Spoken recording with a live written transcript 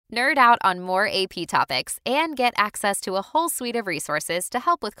Nerd out on more AP topics and get access to a whole suite of resources to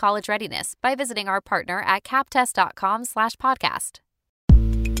help with college readiness by visiting our partner at captest.com/podcast.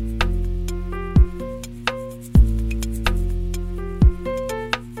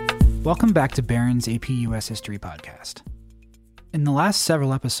 Welcome back to Barron's AP US History podcast. In the last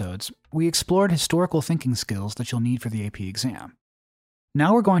several episodes, we explored historical thinking skills that you'll need for the AP exam.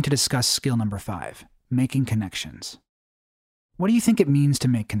 Now we're going to discuss skill number 5, making connections. What do you think it means to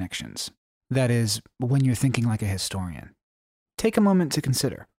make connections? That is, when you're thinking like a historian. Take a moment to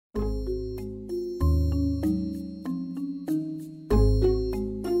consider.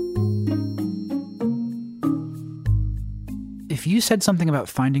 If you said something about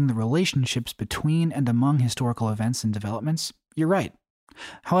finding the relationships between and among historical events and developments, you're right.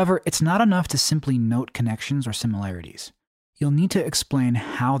 However, it's not enough to simply note connections or similarities. You'll need to explain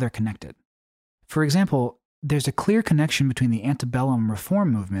how they're connected. For example, there's a clear connection between the antebellum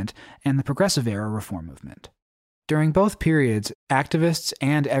reform movement and the progressive era reform movement. During both periods, activists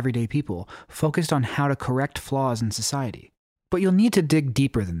and everyday people focused on how to correct flaws in society. But you'll need to dig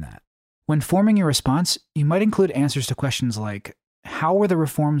deeper than that. When forming your response, you might include answers to questions like, how were the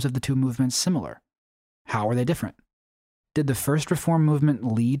reforms of the two movements similar? How were they different? Did the first reform movement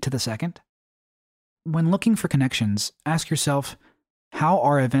lead to the second? When looking for connections, ask yourself, how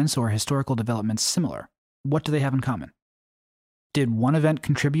are events or historical developments similar? What do they have in common? Did one event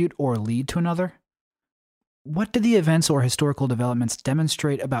contribute or lead to another? What do the events or historical developments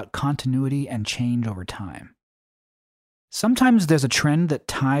demonstrate about continuity and change over time? Sometimes there's a trend that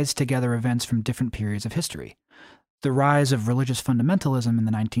ties together events from different periods of history. The rise of religious fundamentalism in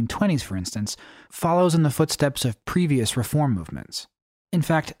the 1920s, for instance, follows in the footsteps of previous reform movements. In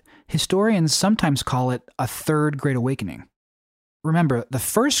fact, historians sometimes call it a third Great Awakening. Remember, the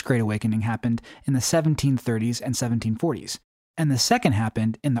first Great Awakening happened in the 1730s and 1740s, and the second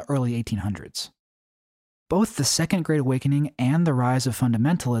happened in the early 1800s. Both the Second Great Awakening and the rise of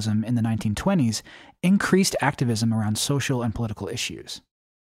fundamentalism in the 1920s increased activism around social and political issues.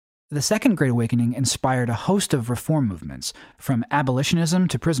 The Second Great Awakening inspired a host of reform movements, from abolitionism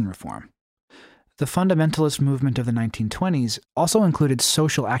to prison reform. The fundamentalist movement of the 1920s also included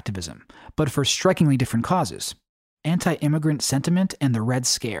social activism, but for strikingly different causes: anti-immigrant sentiment and the Red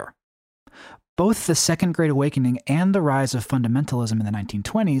Scare. Both the Second Great Awakening and the rise of fundamentalism in the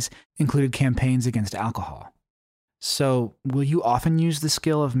 1920s included campaigns against alcohol. So, will you often use the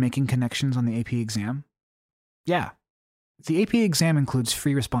skill of making connections on the AP exam? Yeah. The AP exam includes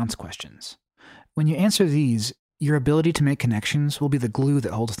free response questions. When you answer these, your ability to make connections will be the glue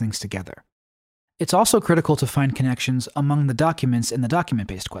that holds things together. It's also critical to find connections among the documents in the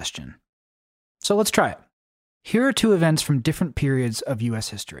document-based question. So let's try it. Here are two events from different periods of U.S.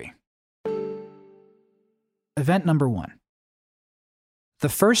 history. Event number 1. The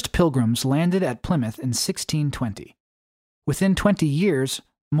first Pilgrims landed at Plymouth in 1620. Within 20 years,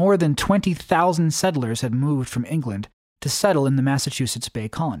 more than 20,000 settlers had moved from England to settle in the Massachusetts Bay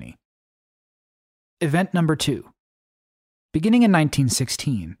Colony. Event number 2. Beginning in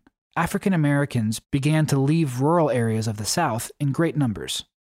 1916, African Americans began to leave rural areas of the South in great numbers.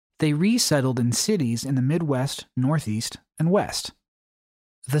 They resettled in cities in the Midwest, Northeast, and West.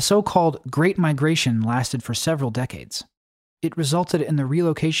 The so-called Great Migration lasted for several decades. It resulted in the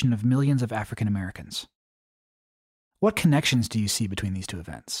relocation of millions of African Americans. What connections do you see between these two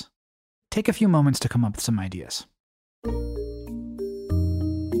events? Take a few moments to come up with some ideas.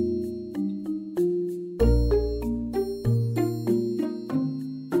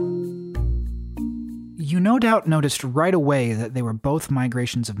 You no doubt noticed right away that they were both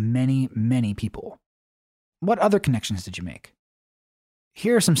migrations of many, many people. What other connections did you make?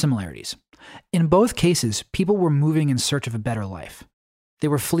 Here are some similarities. In both cases, people were moving in search of a better life. They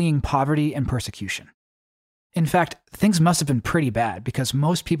were fleeing poverty and persecution. In fact, things must have been pretty bad because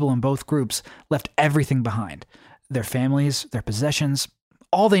most people in both groups left everything behind: their families, their possessions,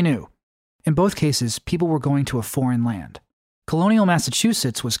 all they knew. In both cases, people were going to a foreign land. Colonial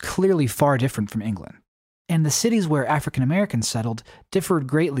Massachusetts was clearly far different from England, and the cities where African Americans settled differed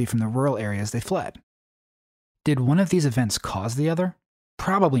greatly from the rural areas they fled. Did one of these events cause the other?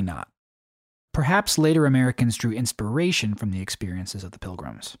 Probably not. Perhaps later Americans drew inspiration from the experiences of the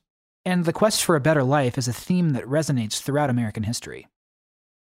Pilgrims. And the quest for a better life is a theme that resonates throughout American history.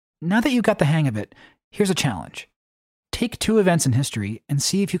 Now that you've got the hang of it, here's a challenge. Take two events in history and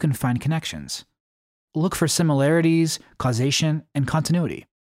see if you can find connections. Look for similarities, causation, and continuity.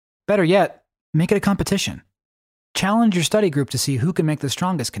 Better yet, make it a competition. Challenge your study group to see who can make the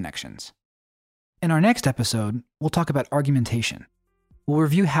strongest connections. In our next episode, we'll talk about argumentation. We'll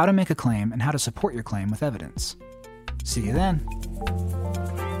review how to make a claim and how to support your claim with evidence. See you then.